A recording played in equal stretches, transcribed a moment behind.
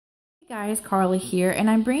Guys, Carly here, and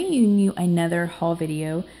I'm bringing you another haul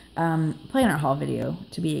video, planner haul video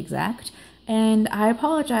to be exact. And I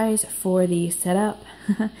apologize for the setup.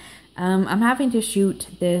 I'm having to shoot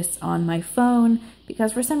this on my phone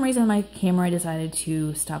because for some reason my camera decided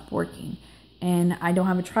to stop working, and I don't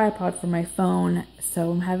have a tripod for my phone,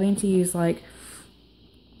 so I'm having to use like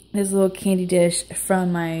this little candy dish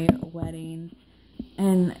from my wedding.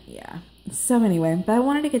 And yeah. So anyway, but I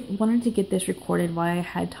wanted to get this recorded while I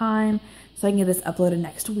had time so I can get this uploaded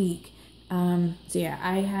next week. So yeah,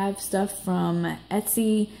 I have stuff from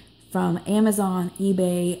Etsy, from Amazon,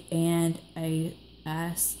 eBay, and a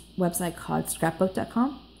website called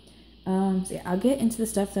scrapbook.com. So yeah, I'll get into the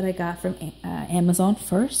stuff that I got from Amazon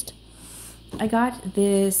first. I got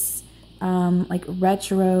this like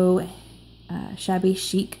retro shabby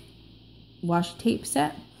chic washi tape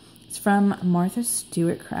set. It's from Martha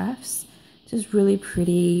Stewart Crafts. Just really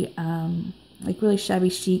pretty, like really shabby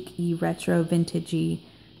chic-y, retro, vintagey.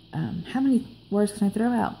 How many words can I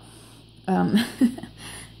throw out?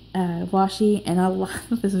 Washi, and I love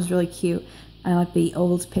this is really cute. I like the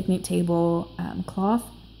old picnic table cloth.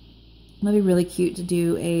 That'd be really cute to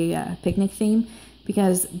do a picnic theme,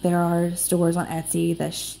 because there are stores on Etsy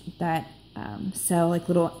that sell like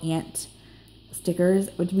little ant stickers,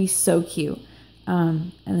 which would be so cute.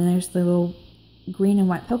 And then there's the little green and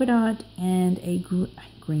white polka dot and a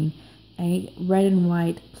red and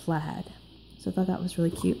white plaid. So I thought that was really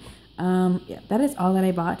cute. Yeah, that is all that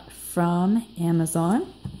I bought from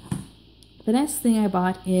Amazon. The next thing I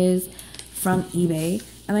bought is from eBay,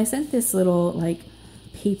 and I sent this little like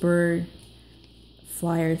paper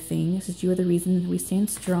flyer thing. This is "You are the reason we stand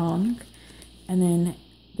strong," and then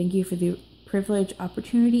 "Thank you for the privilege,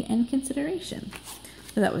 opportunity, and consideration."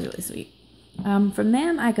 So that was really sweet. From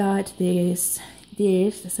them, I got this,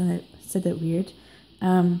 I said that weird,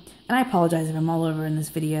 and I apologize if I'm all over in this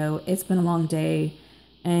video. It's been a long day,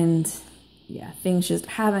 and yeah, things just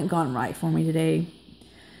haven't gone right for me today,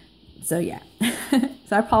 so yeah,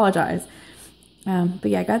 so I apologize, but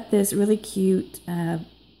yeah, I got this really cute,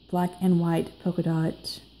 black and white polka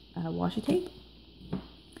dot, washi tape.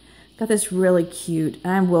 Got this really cute,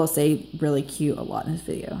 and I will say really cute a lot in this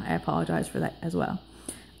video. I apologize for that as well.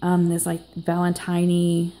 This like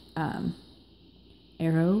Valentine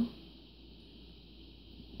arrow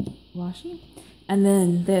washi, and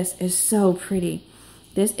then this is so pretty.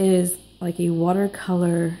 This is like a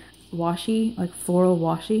watercolor washi, like floral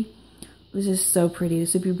washi. This is so pretty.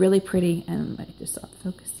 This would be really pretty, and I just stopped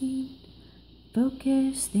focusing.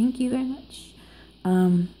 Focus. Thank you very much.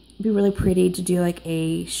 It'd be really pretty to do like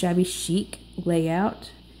a shabby chic layout.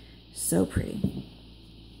 So pretty.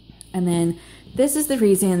 And then this is the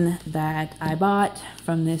reason that I bought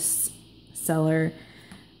from this seller,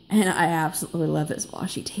 and I absolutely love this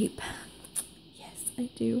washi tape. Yes, I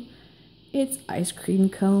do. It's ice cream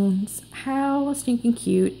cones. How stinking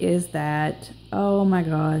cute is that? Oh my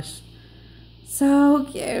gosh. So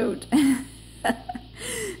cute. I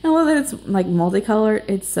love that it's like multicolored.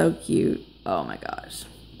 It's so cute. Oh my gosh.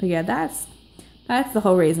 But yeah, that's the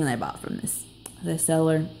whole reason I bought from this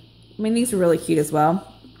seller. I mean, these are really cute as well.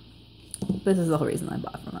 This is the whole reason I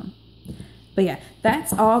bought from them. But yeah,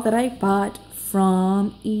 that's all that I bought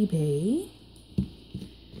from eBay.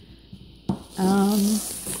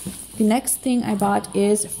 The next thing I bought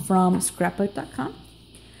is from scrapbook.com,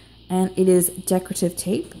 and it is decorative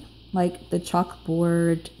tape, like the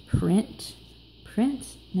chalkboard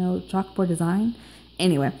chalkboard design.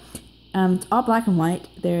 Anyway, it's all black and white.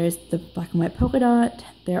 There's the black and white polka dot.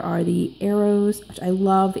 There are the arrows, which I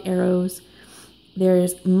love the arrows.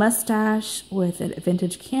 There's mustache with a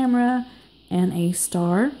vintage camera and a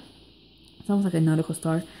star. Sounds like a nautical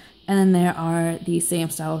star. And then there are the same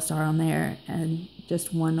style star on there and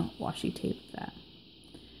just one washi tape of that.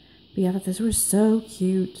 But yeah, these were so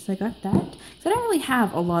cute. So I got that. So I don't really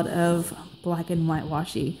have a lot of black and white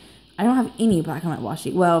washi. I don't have any black and white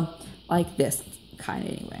washi. Well, like this kind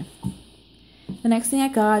anyway. The next thing I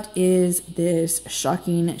got is this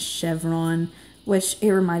shocking chevron, which it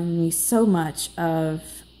reminded me so much of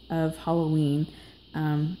Halloween,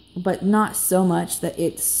 but not so much that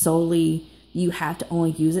it's solely, you have to only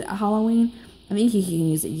use it at Halloween. I think you can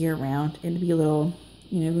use it year round. It'd be a little,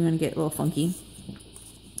 you know, we want to get a little funky.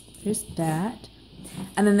 There's that.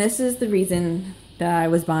 And then this is the reason that I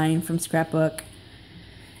was buying from Scrapbook,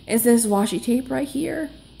 is this washi tape right here,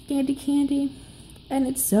 candy, and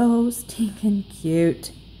it's so stinking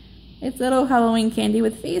cute. It's little Halloween candy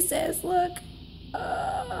with faces, look.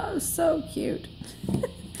 Oh, so cute.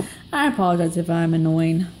 I apologize if I'm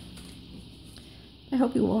annoying. I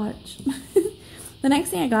hope you watch. The next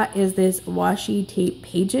thing I got is this washi tape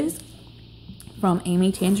pages from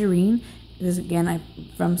Amy Tangerine. This is again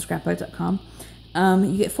from scrapbook.com.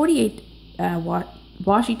 You get 48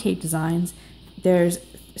 washi tape designs. There's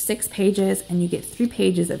 6 pages, and you get 3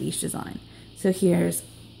 pages of each design. So here's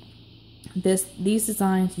these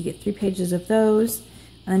designs. You get 3 pages of those,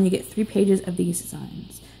 and then you get 3 pages of these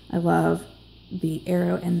designs. I love the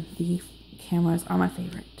arrow, and the cameras are my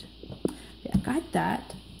favorite. Yeah, I got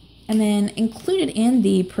that. And then included in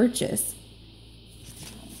the purchase,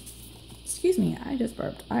 excuse me, I just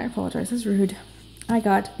burped. I apologize, that's rude. I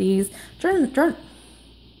got these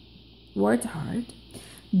words hard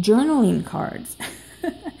journaling cards.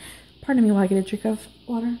 Pardon me while I get a drink of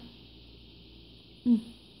water.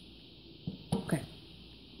 Okay.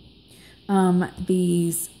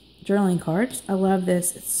 These journaling cards. I love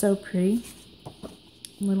this. It's so pretty.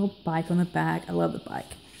 Little bike on the back. I love the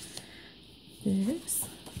bike. This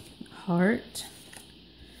heart.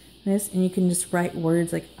 This, and you can just write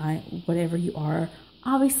words like whatever you are.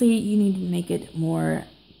 Obviously, you need to make it more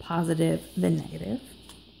positive than negative.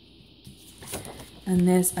 And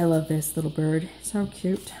this, I love this little bird. So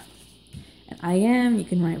cute. And I am, you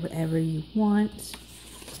can write whatever you want.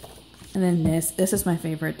 And then this is my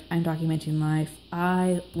favorite. I'm documenting life.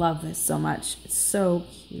 I love this so much. It's so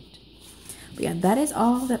cute. But yeah, that is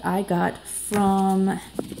all that I got from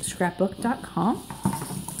scrapbook.com.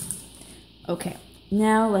 Okay,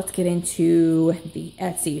 now let's get into the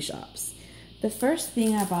Etsy shops. The first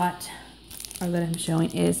thing I bought, or that I'm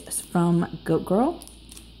showing, is from Goat Girl.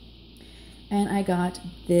 And I got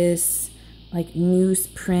this like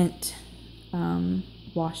newsprint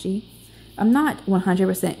washi. I'm not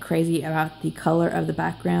 100% crazy about the color of the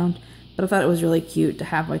background, but I thought it was really cute to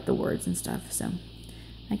have like the words and stuff. So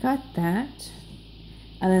I got that.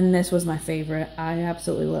 And then this was my favorite. I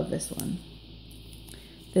absolutely love this one.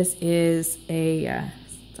 This is a,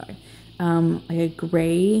 like a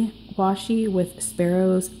gray washi with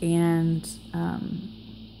sparrows and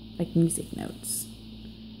like music notes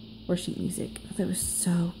or sheet music. I thought it was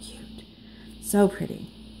so cute, so pretty.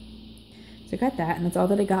 So I got that, and that's all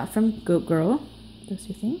that I got from Goat Girl. Those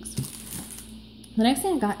 2 things. The next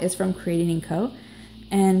thing I got is from Creating&Co,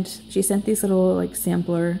 and she sent these little like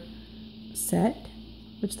sampler set,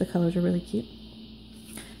 which the colors are really cute.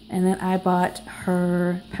 And then I bought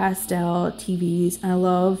her pastel TVs. I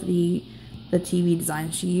love the TV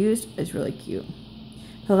design she used. It's really cute.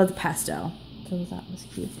 I love the pastel. So that was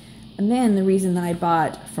cute. And then the reason that I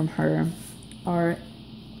bought from her are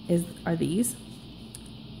these.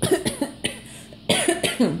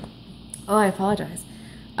 Oh, I apologize.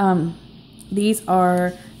 These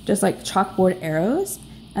are just like chalkboard arrows,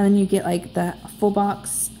 and then you get like the full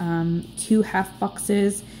box, 2 half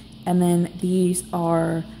boxes, and then these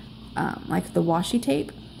are like the washi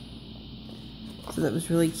tape. So that was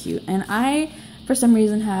really cute. And I, for some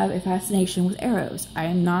reason, have a fascination with arrows. I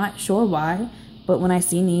am not sure why, but when I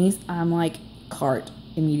see these, I'm like, cart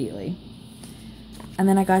immediately. And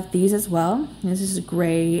then I got these as well. This is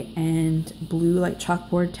gray and blue, like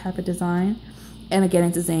chalkboard type of design. And again,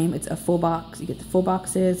 it's the same. It's a full box. You get the full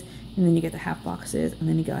boxes, and then you get the half boxes, and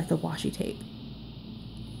then you get like the washi tape.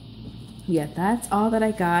 Yeah, that's all that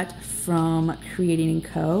I got from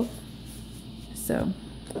Creating&Co. So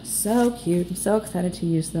cute. I'm so excited to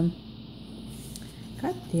use them.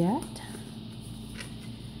 Got that.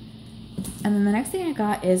 And then the next thing I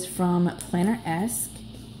got is from Planner-esque.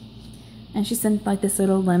 And she sent like this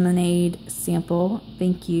little lemonade sample.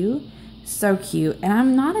 Thank you. So cute. And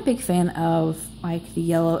I'm not a big fan of like the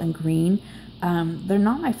yellow and green. They're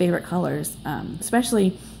not my favorite colors,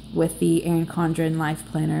 especially with the Erin Condren Life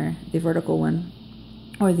Planner, the vertical one,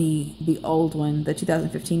 or the old one, the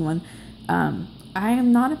 2015 one. I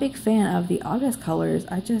am not a big fan of the August colors.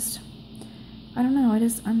 I don't know.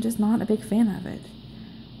 I'm just not a big fan of it.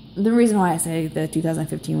 The reason why I say the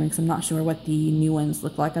 2015 one, because I'm not sure what the new ones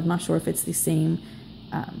look like. I'm not sure if it's the same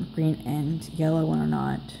green and yellow one or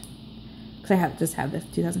not. Because I just have the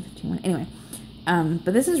 2015 one. Anyway,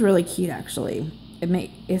 but this is really cute actually. It may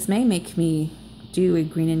make me do a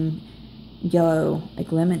green and yellow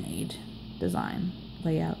like lemonade design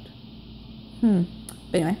layout. But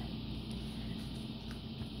anyway.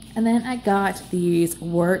 And then I got these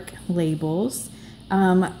work labels.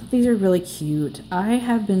 These are really cute. I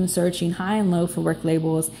have been searching high and low for work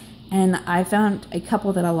labels, and I found a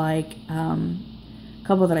couple that I like, a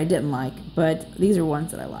couple that I didn't like, but these are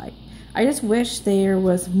ones that I like. I just wish there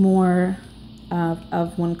was more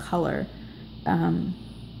of one color,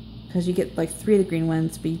 because you get like 3 of the green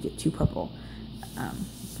ones, but you get 2 purple.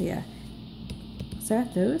 So yeah, so I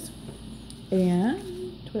got those.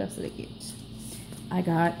 And what else did I get? I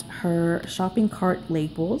got her shopping cart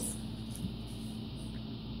labels,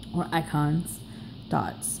 or icons.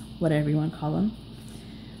 dots, whatever you want to call them.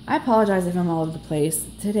 I apologize if I'm all over the place.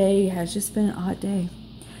 Today has just been an odd day.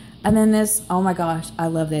 And then this, oh my gosh, I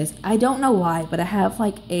love this. I don't know why, but I have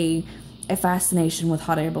like a fascination with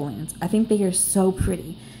hot air balloons. I think they are so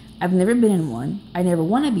pretty. I've never been in one. I never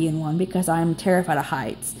want to be in one because I'm terrified of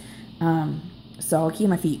heights. So I'll keep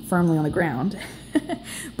my feet firmly on the ground.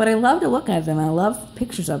 But I love to look at them. I love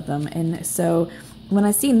pictures of them. And so when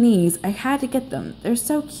I seen these, I had to get them. They're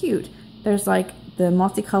so cute. There's like the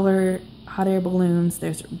multicolor hot air balloons.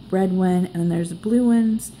 There's red one, and then there's blue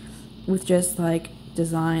ones with just like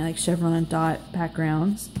design, like chevron and dot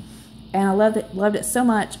backgrounds. And I loved it so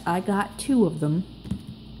much. I got 2 of them.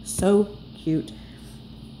 So cute.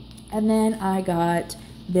 And then I got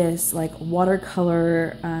this like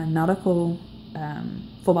watercolor nautical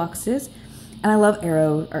full boxes. And I love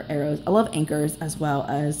arrows. I love anchors as well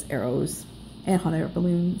as arrows and hot air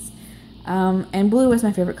balloons. And blue is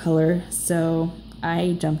my favorite color, so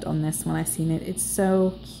I jumped on this when I seen it. It's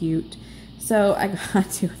so cute. So I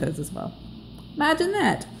got 2 of those as well. Imagine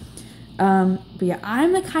that. But yeah,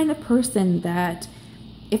 I'm the kind of person that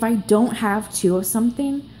if I don't have 2 of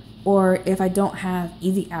something, or if I don't have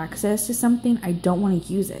easy access to something, I don't want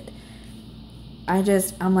to use it.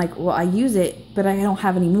 I'm like, well, I use it, but I don't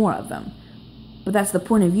have any more of them. But that's the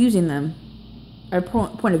point of using them, or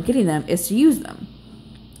point of getting them, is to use them.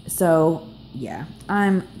 So yeah,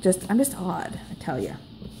 I'm just odd, I tell you.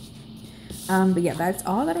 But yeah, that's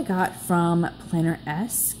all that I got from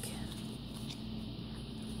Planner-esque.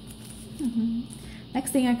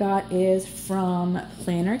 Next thing I got is from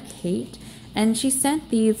Planner Kate, and she sent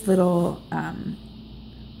these little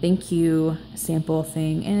thank you sample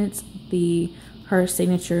thing, and it's her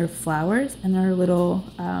signature flowers, and they're little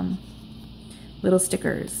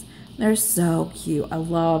stickers. They're so cute. I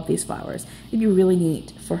love these flowers. It'd be really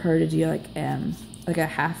neat for her to do like a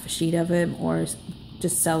half sheet of them, or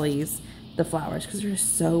just sell the flowers, because they're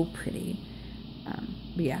so pretty.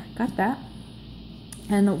 But yeah, got that.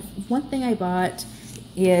 And the one thing I bought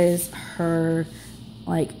is her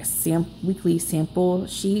like weekly sample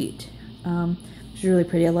sheet. She's really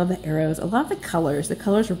pretty. I love the arrows. I love the colors. The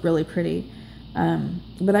colors are really pretty.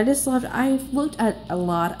 But I've looked at a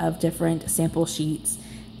lot of different sample sheets,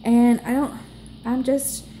 and I don't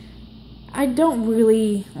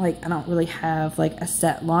really have like a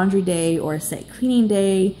set laundry day or a set cleaning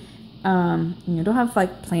day. Don't have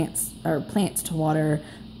like plants to water,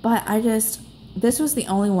 but this was the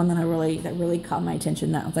only one that really caught my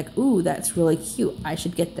attention, that I was like, ooh, that's really cute. I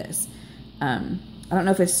should get this. I don't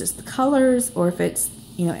know if it's just the colors or if it's,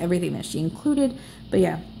 everything that she included, but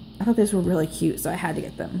yeah, I thought these were really cute, so I had to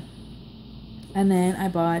get them. And then I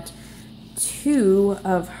bought 2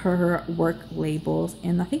 of her work labels,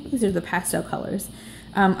 and I think these are the pastel colors.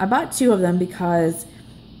 I bought 2 of them because,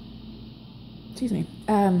 excuse me,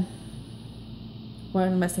 what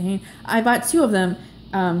am I saying? I bought 2 of them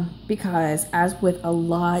because, as with a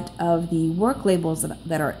lot of the work labels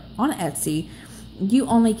that are on Etsy, you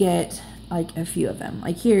only get like a few of them.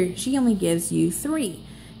 Like here, she only gives you 3.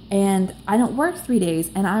 And I don't work 3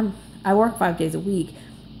 days, and I work 5 days a week,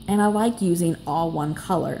 and I like using all one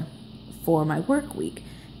color for my work week.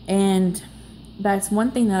 And that's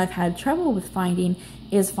one thing that I've had trouble with finding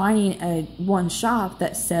one shop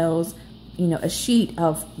that sells, a sheet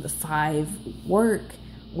of the 5 work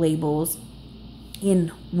labels in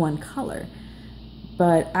one color.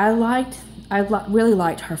 But I really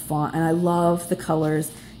liked her font, and I love the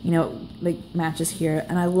colors, like matches here,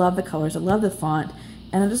 and I love the colors. I love the font.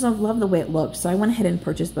 And I just love the way it looked. So I went ahead and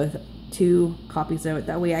purchased both 2 copies of it.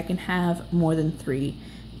 That way I can have more than 3.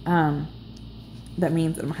 That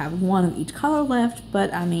means I'm going to have 1 of each color left.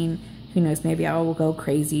 But I mean, who knows? Maybe I will go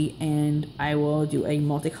crazy and I will do a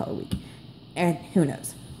multicolor week. And who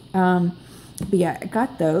knows? But yeah, I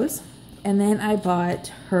got those. And then I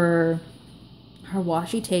bought her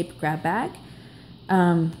washi tape grab bag.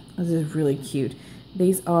 This is really cute.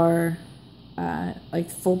 These are like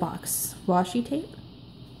full box washi tape.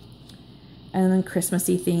 And then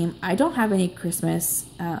Christmassy theme. I don't have any Christmas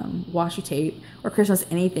washi tape or Christmas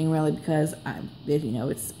anything really, because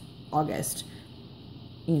it's August.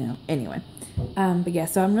 Anyway. But yeah,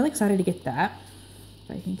 so I'm really excited to get that.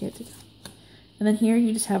 If I can get it. And then here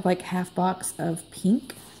you just have like half box of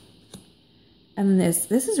pink. And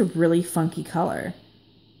this is a really funky color.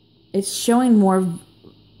 It's showing more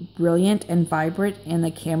brilliant and vibrant in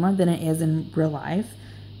the camera than it is in real life.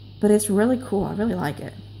 But it's really cool. I really like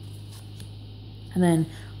it. And then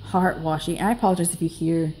heart washi. I apologize if you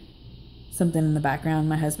hear something in the background.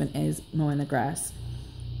 My husband is mowing the grass.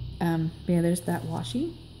 But yeah, there's that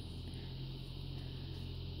washi.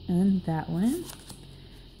 And that one.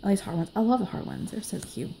 At least hard ones. I love the hard ones. They're so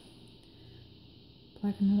cute.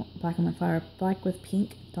 Black and white flower. Black with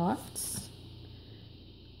pink dots.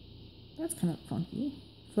 That's kind of funky.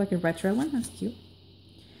 For like a retro one. That's cute.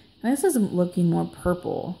 And this is looking more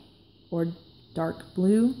purple or dark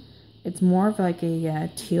blue. It's more of like a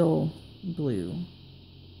teal blue.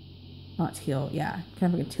 Not teal, yeah.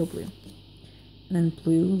 Kind of like a teal blue. And then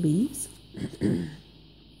blue leaves.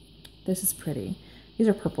 This is pretty. These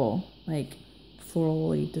are purple, like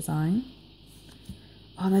florally design.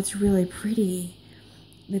 Oh, that's really pretty.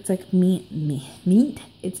 It's like meat.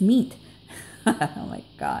 It's meat. Oh my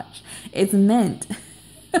gosh. It's mint.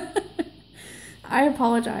 I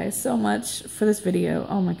apologize so much for this video.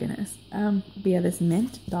 Oh my goodness. But yeah, this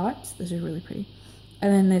mint dots. This is really pretty.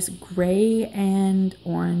 And then this gray and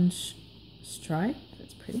orange stripe.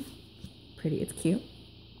 That's pretty. Pretty. It's cute.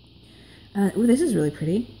 Ooh, this is really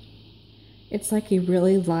pretty. It's like a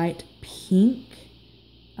really light pink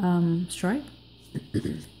stripe.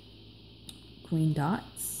 Green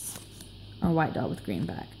dots. Or white dot with green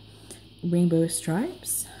back. Rainbow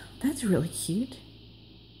stripes. That's really cute.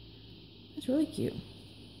 That's really cute.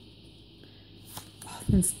 Oh,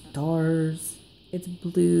 and stars. It's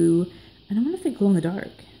blue. And I wonder if they glow in the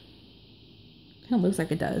dark. Kind of looks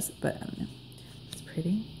like it does, but I don't know. It's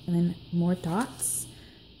pretty. And then more dots.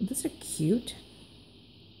 These are cute.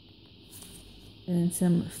 And then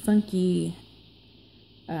some funky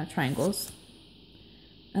triangles.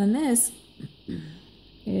 And this,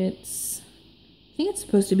 I think it's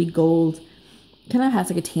supposed to be gold. Kind of has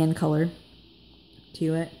like a tan color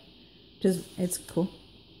to it. Just, it's cool.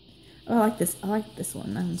 Oh, I like this. I like this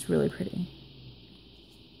one. That one's really pretty.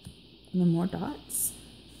 And then more dots.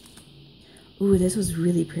 Ooh, this was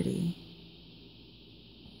really pretty.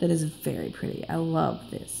 That is very pretty. I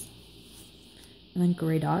love this. And then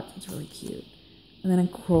gray dots. It's really cute. And then a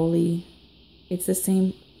Crowley. It's the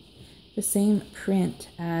same print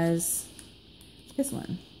as this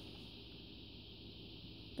one.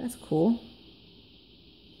 That's cool.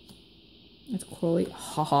 It's Crowley.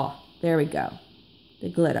 Haha. There we go. The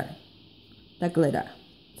glitter. The glitter.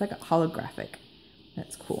 It's like a holographic.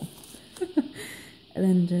 That's cool. And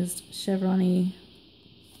then just chevrony.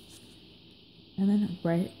 And then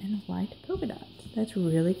red and white polka dot. That's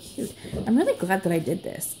really cute. I'm really glad that I did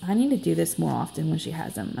this. I need to do this more often when she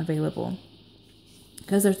has them available.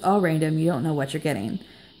 Because they're all random. You don't know what you're getting.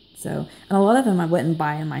 So, and a lot of them I wouldn't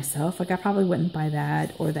buy them myself. Like I probably wouldn't buy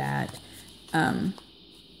that or that.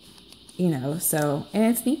 You know, so, and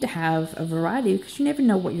it's neat to have a variety because you never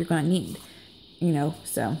know what you're going to need. You know,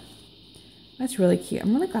 so that's really cute.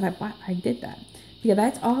 I'm really glad I did that. But yeah,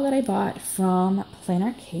 that's all that I bought from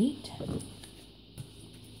Planner Kate.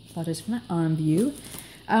 So just from my arm view.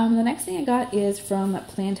 The next thing I got is from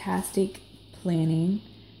Plantastic Planning.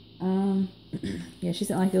 Yeah, she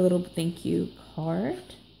sent like a little thank you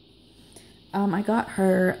card. I got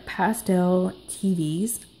her pastel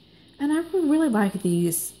TVs. And I really like the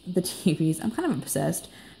TVs. I'm kind of obsessed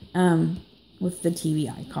with the TV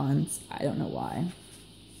icons. I don't know why.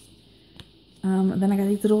 Then I got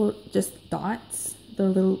these little just dots. The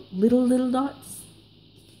little dots.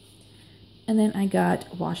 And then I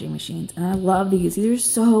got washing machines. And I love these. These are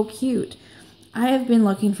so cute. I have been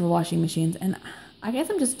looking for washing machines. And I guess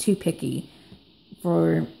I'm just too picky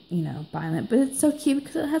for, you know, buying it. But it's so cute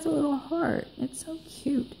because it has a little heart. It's so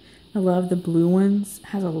cute. I love the blue ones. It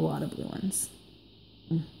has a lot of blue ones.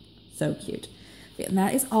 So cute. And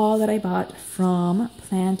that is all that I bought from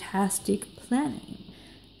Plantastic Planning.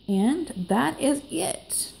 And that is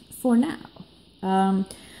it for now.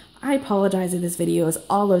 I apologize if this video is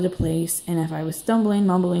all over the place and if I was stumbling,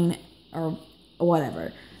 mumbling, or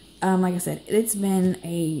whatever. Like I said, it's been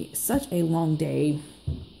such a long day,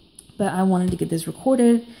 but I wanted to get this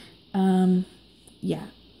recorded. Yeah.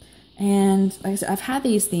 And like I said, I've had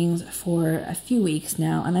these things for a few weeks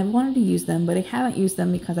now, and I've wanted to use them, but I haven't used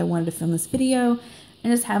them because I wanted to film this video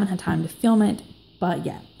and just haven't had time to film it. But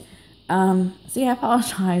yeah. So yeah, I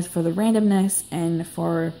apologize for the randomness and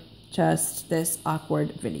for just this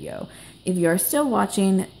awkward video. If you are still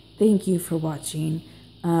watching, thank you for watching.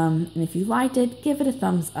 And if you liked it, give it a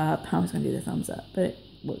thumbs up. I was going to do the thumbs up, but it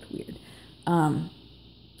looked weird. And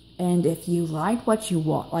if you liked what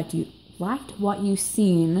liked what you've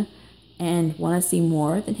seen and want to see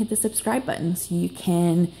more, then hit the subscribe button so you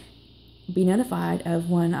can be notified of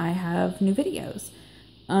when I have new videos.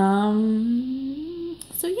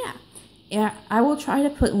 So yeah, I will try to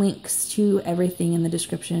put links to everything in the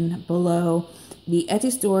description below. The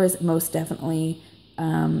Etsy stores, most definitely,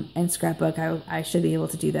 and Scrapbook, I should be able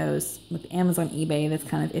to do those. With Amazon, eBay, that's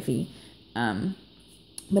kind of iffy.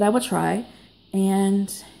 But I will try.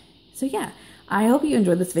 And so yeah, I hope you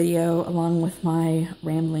enjoyed this video along with my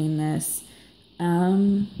ramblingness.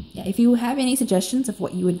 Yeah, if you have any suggestions of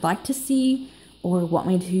what you would like to see or want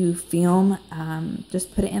me to film,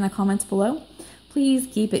 just put it in the comments below. Please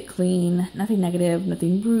keep it clean, nothing negative,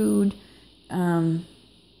 nothing rude,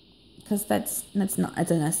 because that's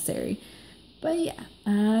unnecessary. But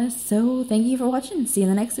yeah, so thank you for watching. See you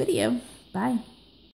in the next video. Bye.